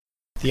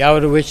The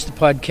hour to which the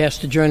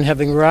podcast adjourned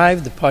having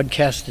arrived, the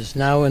podcast is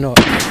now in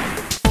order.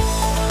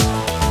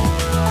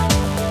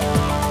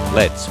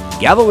 Let's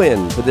gather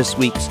in for this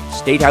week's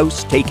State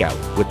House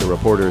Takeout with the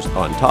reporters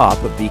on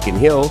top of Beacon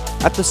Hill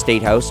at the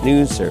State House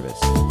News Service.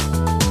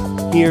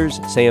 Here's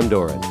Sam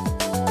Doran.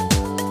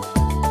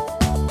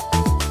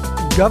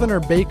 Governor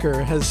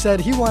Baker has said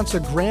he wants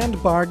a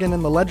grand bargain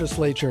in the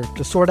legislature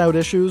to sort out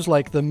issues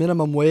like the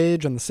minimum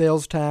wage and the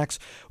sales tax,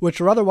 which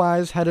are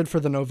otherwise headed for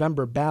the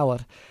November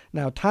ballot.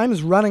 Now, time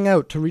is running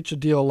out to reach a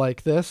deal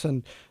like this,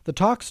 and the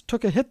talks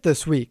took a hit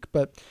this week.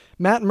 But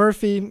Matt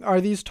Murphy,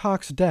 are these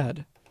talks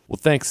dead? Well,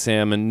 thanks,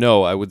 Sam. And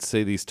no, I would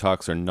say these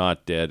talks are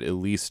not dead, at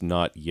least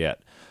not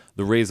yet.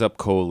 The Raise Up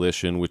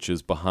Coalition, which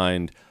is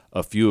behind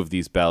a few of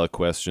these ballot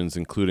questions,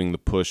 including the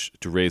push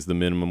to raise the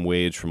minimum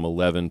wage from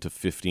 $11 to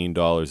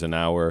 $15 an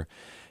hour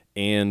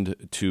and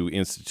to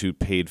institute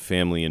paid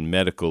family and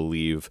medical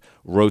leave,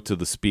 wrote to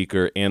the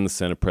Speaker and the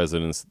Senate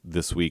presidents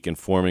this week,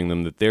 informing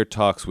them that their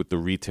talks with the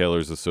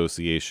Retailers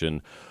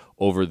Association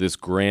over this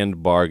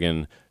grand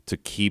bargain to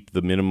keep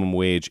the minimum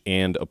wage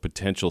and a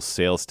potential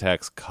sales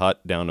tax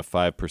cut down to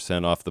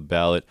 5% off the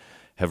ballot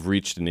have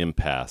reached an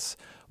impasse.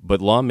 But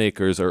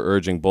lawmakers are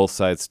urging both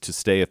sides to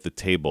stay at the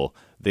table.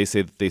 They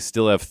say that they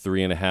still have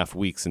 3.5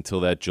 weeks until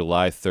that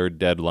July 3rd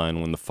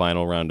deadline when the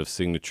final round of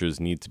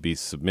signatures need to be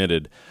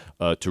submitted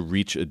to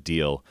reach a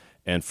deal.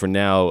 And for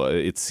now,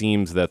 it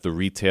seems that the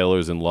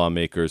retailers and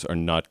lawmakers are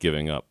not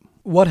giving up.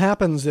 What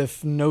happens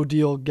if no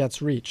deal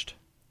gets reached?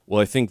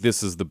 Well, I think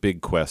this is the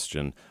big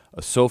question.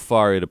 So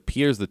far, it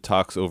appears the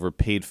talks over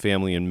paid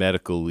family and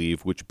medical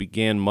leave, which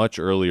began much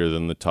earlier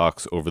than the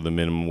talks over the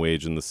minimum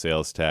wage and the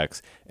sales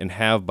tax, and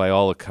have, by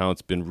all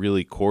accounts, been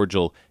really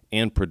cordial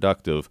and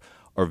productive,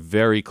 are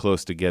very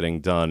close to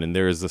getting done. And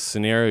there is a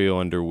scenario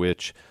under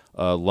which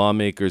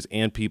lawmakers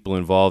and people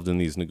involved in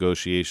these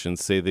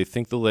negotiations say they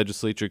think the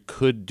legislature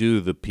could do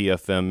the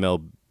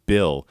PFML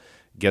bill,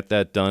 get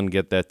that done,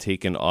 get that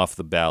taken off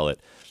the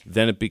ballot.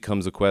 Then it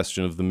becomes a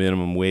question of the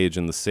minimum wage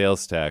and the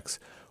sales tax,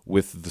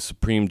 with the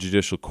Supreme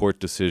Judicial Court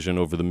decision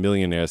over the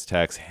millionaire's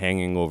tax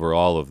hanging over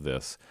all of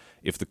this.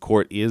 If the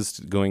court is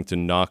going to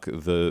knock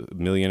the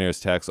millionaire's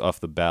tax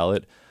off the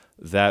ballot,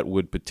 that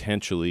would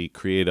potentially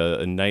create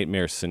a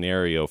nightmare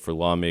scenario for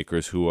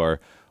lawmakers who are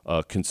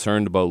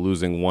concerned about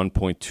losing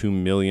 $1.2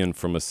 million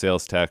from a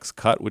sales tax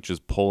cut, which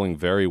is polling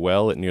very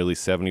well at nearly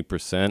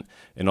 70%,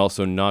 and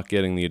also not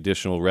getting the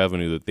additional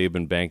revenue that they've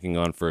been banking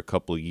on for a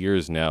couple of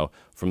years now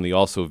from the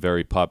also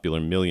very popular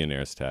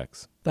millionaire's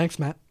tax. Thanks,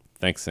 Matt.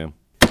 Thanks, Sam.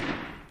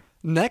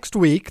 Next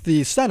week,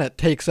 the Senate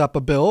takes up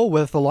a bill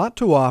with a lot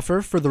to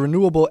offer for the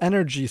renewable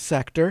energy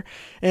sector,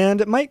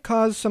 and it might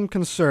cause some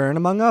concern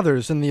among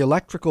others in the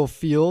electrical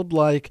field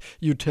like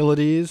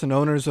utilities and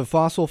owners of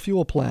fossil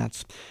fuel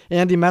plants.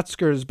 Andy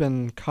Metzger's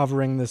been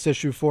covering this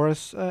issue for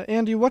us.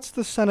 Andy, what's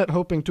the Senate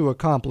hoping to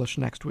accomplish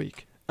next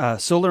week?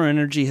 Solar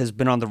energy has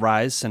been on the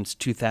rise since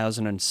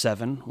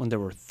 2007, when there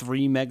were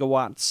 3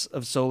 megawatts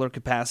of solar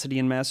capacity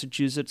in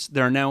Massachusetts.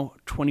 There are now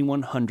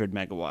 2,100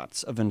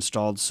 megawatts of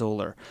installed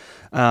solar.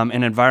 And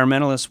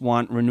environmentalists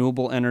want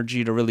renewable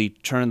energy to really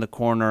turn the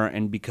corner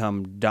and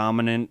become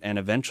dominant and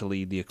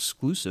eventually the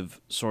exclusive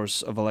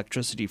source of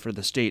electricity for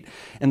the state.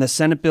 And the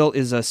Senate bill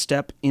is a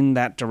step in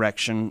that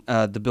direction.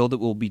 The bill that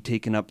will be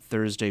taken up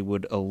Thursday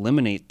would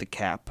eliminate the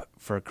cap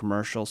for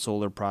commercial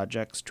solar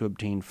projects to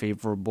obtain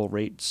favorable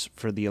rates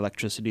for the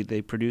electricity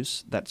they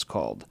produce. That's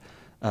called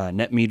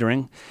net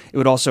metering. It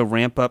would also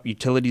ramp up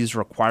utilities'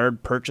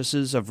 required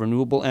purchases of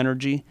renewable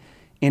energy,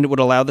 and it would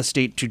allow the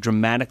state to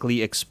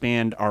dramatically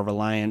expand our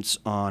reliance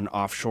on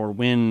offshore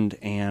wind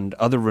and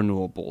other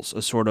renewables,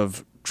 a sort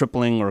of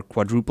tripling or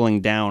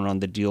quadrupling down on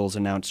the deals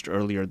announced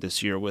earlier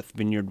this year with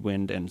Vineyard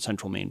Wind and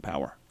Central Maine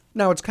Power.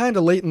 Now, it's kind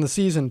of late in the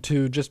season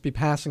to just be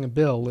passing a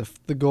bill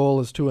if the goal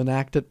is to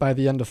enact it by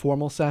the end of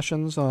formal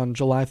sessions on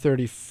July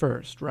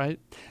 31st, right?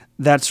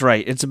 That's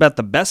right. It's about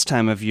the best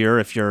time of year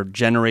if you're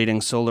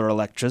generating solar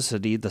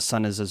electricity. The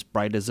sun is as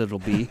bright as it'll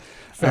be.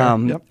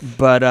 Yep.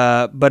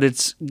 But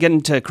it's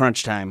getting to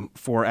crunch time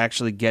for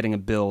actually getting a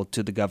bill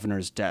to the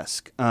governor's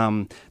desk.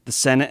 The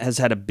Senate has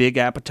had a big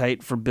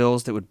appetite for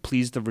bills that would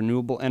please the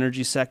renewable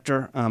energy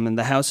sector, and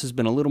the House has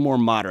been a little more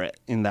moderate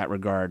in that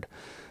regard.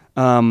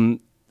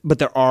 But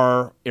there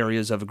are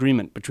areas of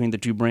agreement between the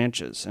two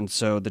branches, and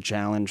so the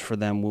challenge for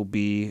them will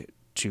be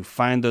to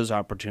find those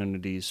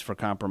opportunities for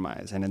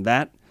compromise. And in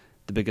that,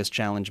 the biggest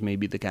challenge may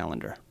be the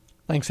calendar.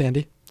 Thanks,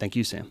 Andy. Thank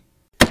you, Sam.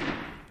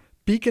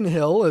 Beacon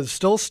Hill is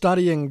still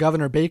studying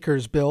Governor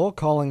Baker's bill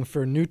calling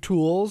for new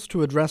tools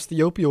to address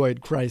the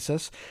opioid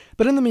crisis.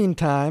 But in the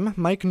meantime,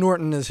 Mike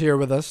Norton is here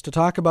with us to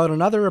talk about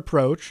another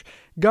approach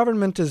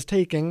government is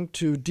taking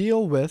to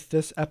deal with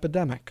this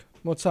epidemic.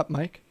 What's up,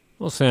 Mike?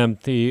 Well, Sam,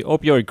 the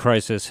opioid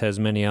crisis has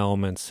many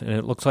elements, and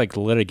it looks like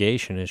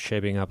litigation is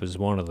shaping up as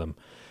one of them.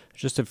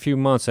 Just a few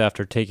months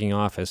after taking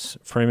office,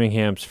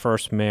 Framingham's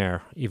first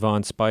mayor,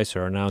 Yvonne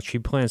Spicer, announced she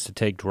plans to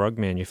take drug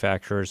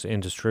manufacturers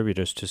and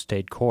distributors to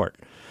state court.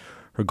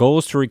 Her goal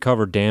is to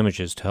recover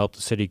damages to help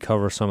the city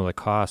cover some of the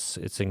costs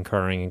it's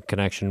incurring in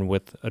connection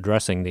with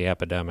addressing the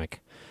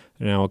epidemic.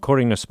 Now,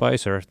 according to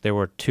Spicer, there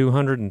were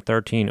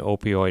 213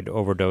 opioid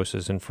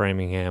overdoses in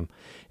Framingham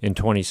in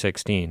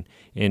 2016,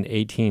 and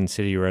 18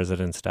 city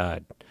residents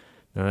died.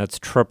 Now, that's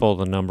triple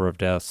the number of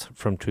deaths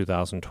from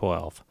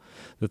 2012.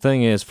 The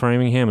thing is,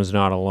 Framingham is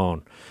not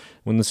alone.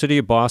 When the city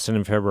of Boston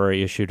in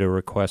February issued a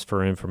request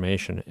for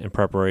information in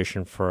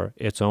preparation for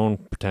its own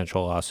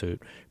potential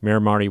lawsuit, Mayor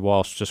Marty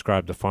Walsh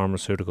described the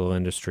pharmaceutical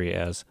industry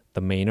as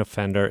the main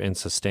offender and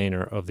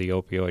sustainer of the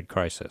opioid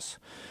crisis.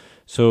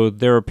 So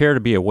there appear to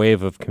be a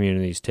wave of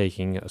communities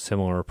taking a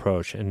similar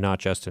approach, and not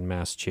just in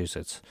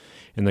Massachusetts.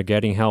 And they're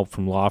getting help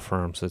from law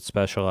firms that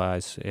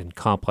specialize in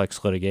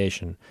complex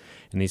litigation.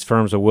 And these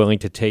firms are willing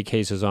to take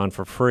cases on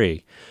for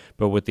free,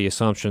 but with the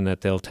assumption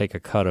that they'll take a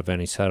cut of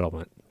any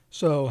settlement.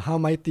 So how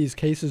might these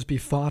cases be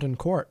fought in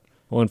court?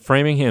 Well, in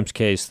Framingham's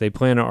case, they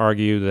plan to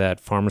argue that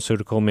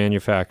pharmaceutical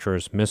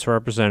manufacturers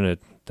misrepresented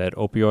that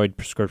opioid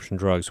prescription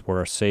drugs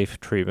were a safe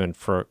treatment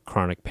for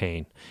chronic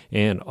pain,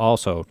 and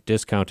also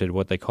discounted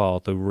what they call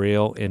the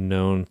real and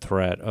known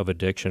threat of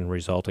addiction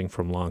resulting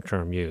from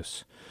long-term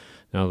use.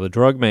 Now, the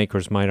drug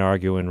makers might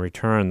argue in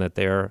return that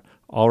they're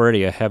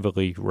already a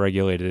heavily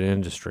regulated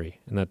industry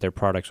and that their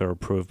products are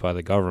approved by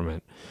the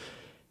government.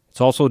 It's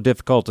also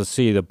difficult to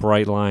see the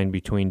bright line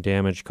between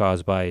damage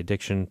caused by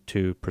addiction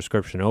to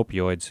prescription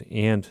opioids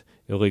and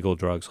illegal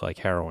drugs like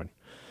heroin.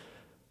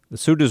 The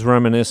suit is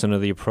reminiscent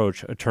of the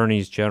approach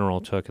attorneys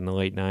general took in the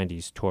late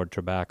 90s toward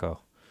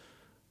tobacco.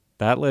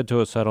 That led to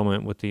a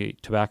settlement with the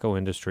tobacco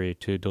industry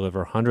to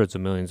deliver hundreds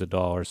of millions of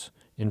dollars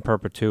in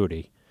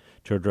perpetuity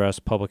to address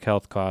public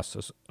health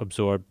costs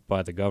absorbed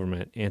by the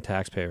government and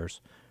taxpayers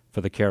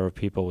for the care of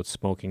people with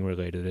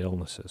smoking-related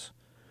illnesses.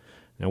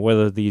 Now,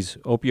 whether these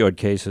opioid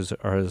cases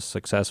are as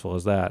successful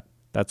as that,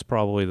 that's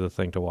probably the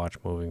thing to watch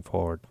moving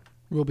forward.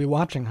 We'll be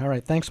watching. All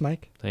right, thanks,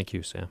 Mike. Thank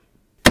you, Sam.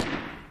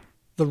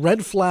 The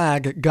red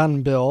flag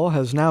gun bill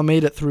has now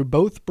made it through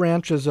both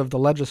branches of the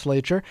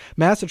legislature.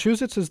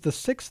 Massachusetts is the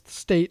sixth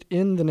state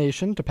in the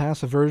nation to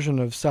pass a version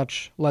of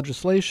such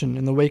legislation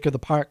in the wake of the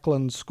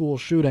Parkland school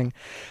shooting.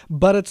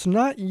 But it's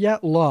not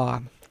yet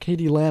law.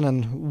 Katie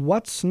Lannon,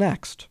 what's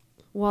next?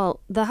 Well,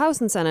 the House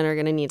and Senate are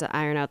going to need to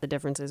iron out the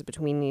differences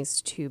between these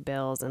two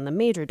bills, and the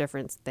major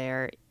difference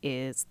there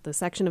is the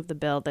section of the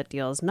bill that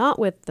deals not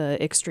with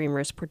the extreme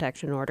risk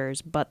protection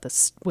orders, but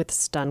with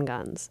stun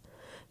guns.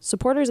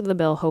 Supporters of the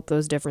bill hope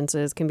those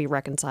differences can be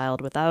reconciled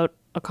without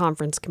a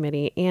conference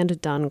committee and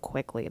done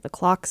quickly. The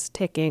clock's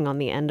ticking on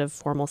the end of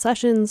formal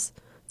sessions.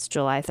 It's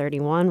July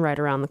 31, right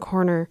around the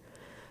corner.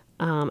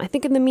 I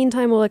think in the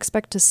meantime, we'll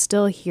expect to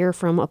still hear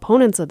from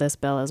opponents of this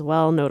bill as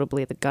well,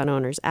 notably the Gun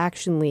Owners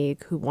Action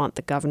League, who want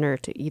the governor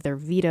to either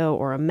veto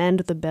or amend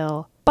the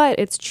bill. But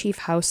its chief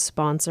House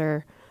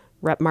sponsor,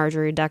 Rep.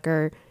 Marjorie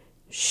Decker,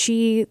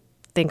 she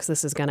thinks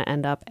this is going to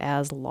end up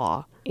as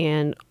law.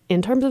 And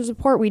in terms of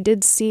support, we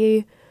did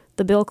see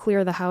the bill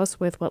clear the House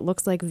with what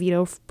looks like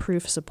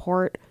veto-proof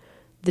support.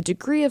 The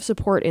degree of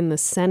support in the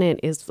Senate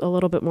is a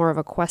little bit more of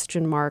a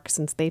question mark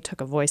since they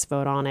took a voice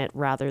vote on it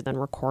rather than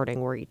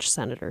recording where each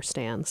senator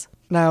stands.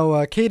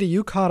 Now, Katie,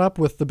 you caught up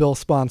with the bill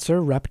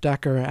sponsor, Rep.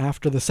 Decker,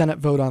 after the Senate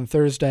vote on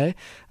Thursday.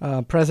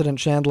 President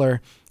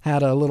Chandler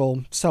had a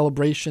little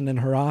celebration in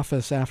her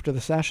office after the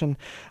session.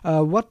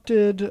 What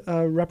did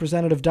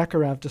Representative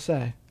Decker have to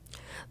say?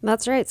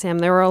 That's right, Sam.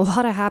 There were a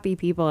lot of happy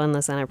people in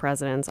the Senate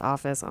president's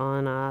office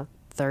on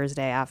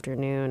Thursday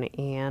afternoon,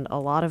 and a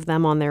lot of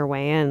them on their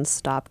way in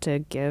stopped to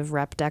give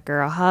Rep. Decker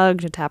a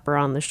hug, to tap her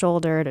on the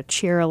shoulder, to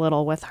cheer a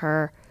little with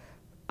her.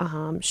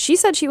 She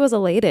said she was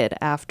elated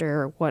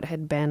after what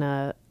had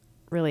been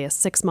really a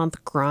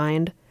 6-month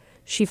grind.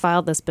 She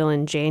filed this bill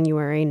in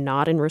January,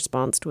 not in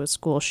response to a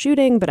school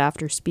shooting, but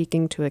after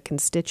speaking to a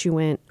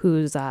constituent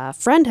whose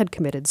friend had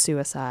committed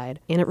suicide,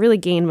 and it really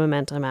gained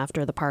momentum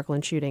after the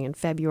Parkland shooting in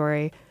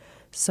February.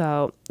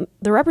 So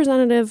the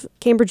representative,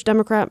 Cambridge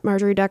Democrat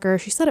Marjorie Decker,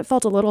 she said it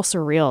felt a little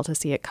surreal to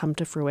see it come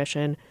to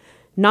fruition,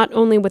 not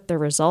only with the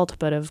result,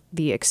 but of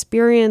the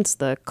experience,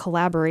 the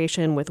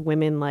collaboration with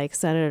women like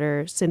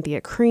Senator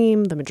Cynthia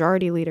Cream, the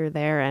majority leader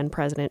there, and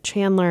President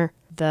Chandler,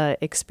 the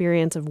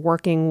experience of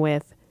working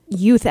with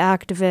youth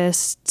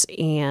activists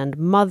and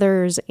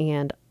mothers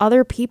and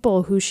other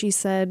people who she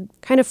said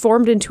kind of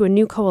formed into a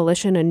new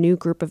coalition, a new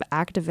group of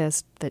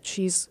activists that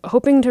she's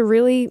hoping to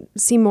really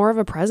see more of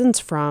a presence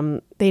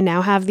from. They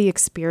now have the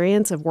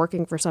experience of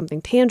working for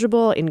something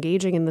tangible,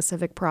 engaging in the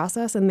civic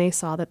process, and they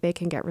saw that they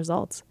can get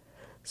results.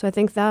 So I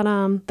think that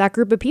that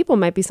group of people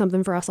might be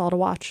something for us all to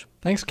watch.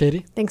 Thanks,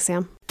 Katie. Thanks,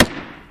 Sam.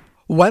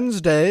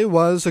 Wednesday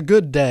was a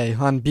good day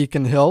on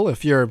Beacon Hill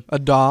if you're a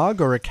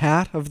dog or a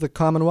cat of the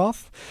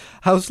Commonwealth.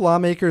 House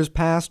lawmakers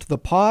passed the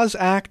PAWS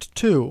Act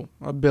 2,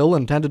 a bill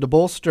intended to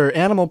bolster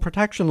animal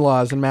protection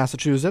laws in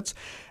Massachusetts,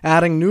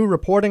 adding new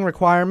reporting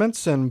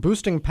requirements and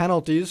boosting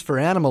penalties for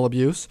animal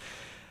abuse.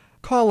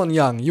 Colin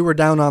Young, you were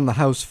down on the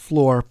House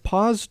floor.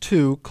 PAWS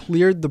 2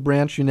 cleared the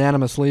branch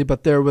unanimously,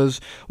 but there was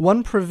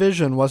one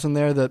provision, wasn't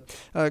there,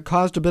 that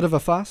caused a bit of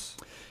a fuss?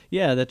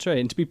 Yeah, that's right.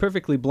 And to be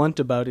perfectly blunt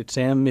about it,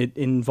 Sam, it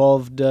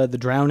involved the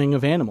drowning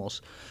of animals.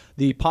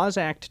 The PAWS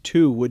Act,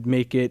 too, would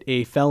make it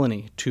a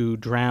felony to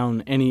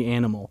drown any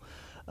animal.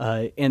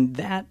 And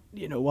that,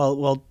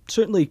 while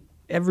certainly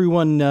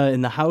everyone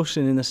in the House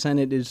and in the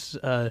Senate is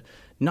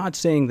not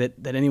saying that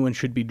anyone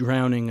should be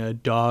drowning a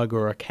dog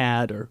or a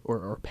cat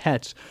or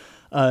pets,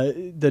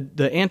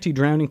 the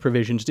anti-drowning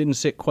provisions didn't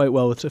sit quite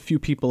well with a few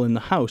people in the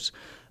House.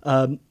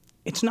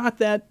 It's not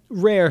that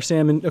rare,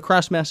 Sam,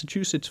 across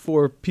Massachusetts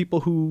for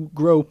people who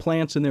grow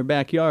plants in their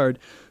backyard,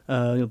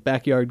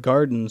 backyard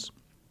gardens,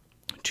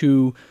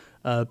 to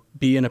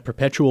be in a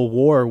perpetual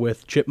war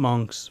with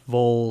chipmunks,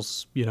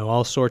 voles,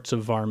 all sorts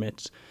of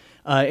varmints.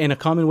 And a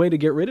common way to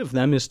get rid of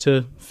them is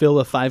to fill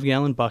a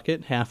 5-gallon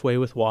bucket halfway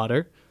with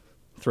water,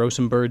 throw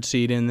some bird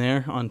seed in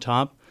there on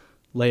top,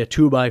 lay a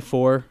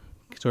 2x4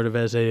 sort of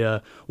as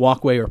a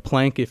walkway or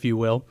plank, if you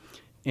will.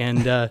 And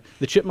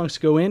the chipmunks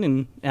go in,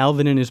 and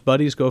Alvin and his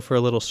buddies go for a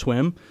little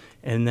swim,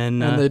 and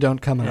then and they don't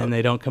come out. And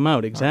they don't come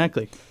out,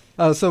 exactly.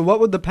 So what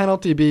would the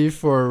penalty be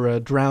for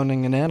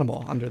drowning an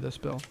animal under this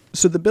bill?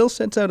 So the bill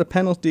sets out a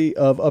penalty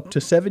of up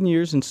to 7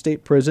 years in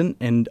state prison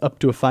and up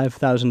to a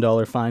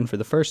 $5,000 fine for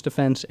the first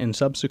offense, and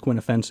subsequent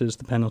offenses,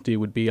 the penalty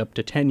would be up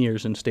to 10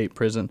 years in state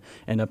prison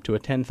and up to a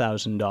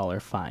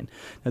 $10,000 fine.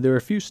 Now, there are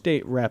a few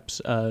state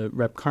reps,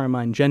 Rep.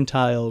 Carmine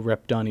Gentile,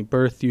 Rep. Donnie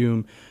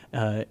Berthume,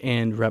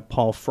 and Rep.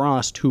 Paul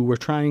Frost, who were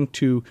trying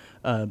to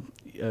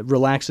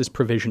relax this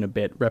provision a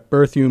bit. Rep.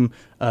 Berthume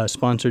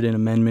sponsored an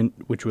amendment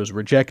which was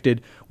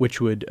rejected, which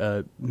would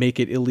make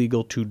it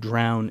illegal to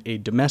drown a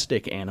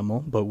domestic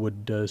animal, but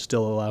would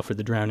still allow for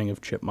the drowning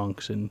of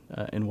chipmunks and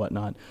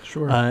whatnot.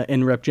 Sure.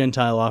 And Rep.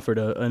 Gentile offered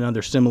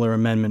another similar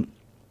amendment,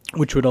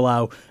 which would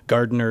allow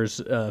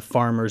gardeners,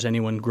 farmers,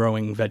 anyone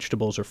growing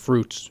vegetables or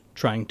fruits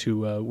trying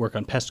to work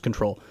on pest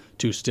control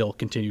to still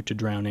continue to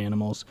drown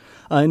animals.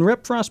 And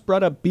Rep. Frost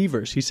brought up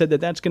beavers. He said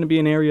that that's going to be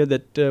an area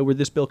that where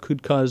this bill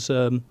could cause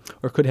or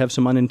could have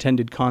some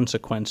unintended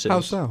consequences.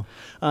 How so?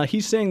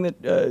 He's saying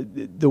that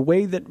the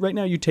way that right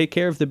now you take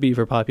care of the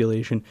beaver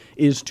population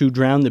is to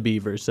drown the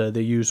beavers.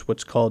 They use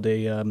what's called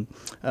a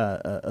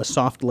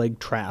soft leg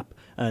trap,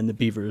 and the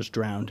beaver is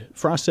drowned.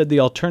 Frost said the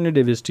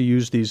alternative is to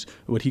use these,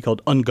 what he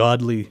called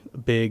ungodly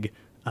big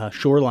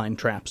shoreline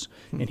traps.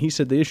 And he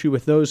said the issue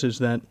with those is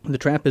that the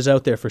trap is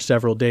out there for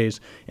several days,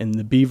 and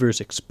the beaver's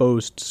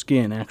exposed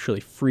skin actually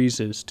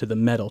freezes to the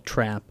metal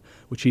trap,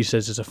 which he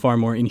says is a far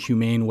more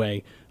inhumane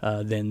way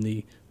than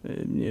the,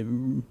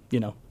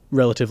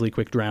 relatively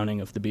quick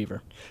drowning of the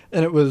beaver.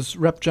 And it was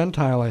Rep.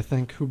 Gentile, I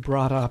think, who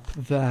brought up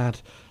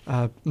that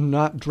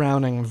not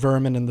drowning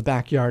vermin in the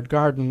backyard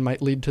garden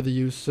might lead to the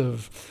use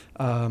of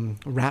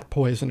rat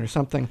poison or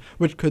something,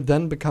 which could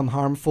then become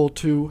harmful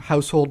to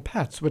household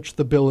pets, which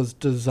the bill is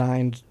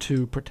designed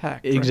to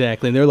protect. Right?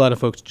 Exactly. And there are a lot of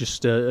folks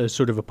just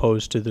sort of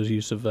opposed to the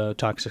use of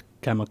toxic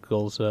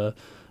chemicals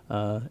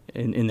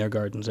in their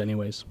gardens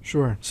anyways.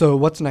 Sure. So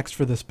what's next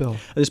for this bill?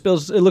 It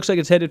looks like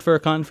it's headed for a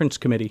conference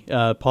committee.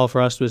 Paul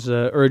Frost was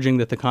urging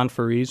that the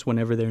conferees,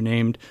 whenever they're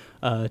named,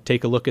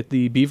 take a look at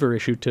the beaver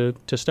issue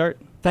to start.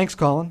 Thanks,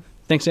 Colin.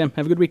 Thanks, Sam.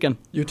 Have a good weekend.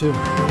 You too.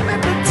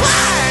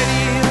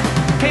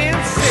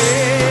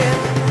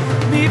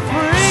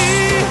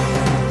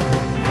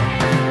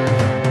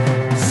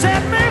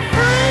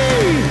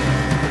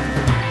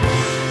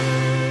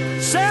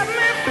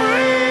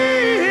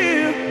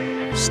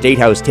 State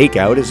House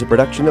Takeout is a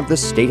production of the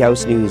State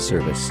House News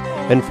Service.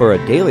 And for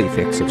a daily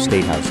fix of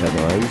State House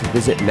headlines,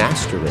 visit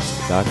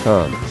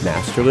Nasterlist.com.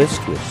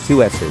 Nasterlist with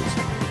 2 S's.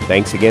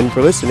 Thanks again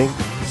for listening.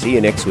 See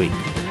you next week.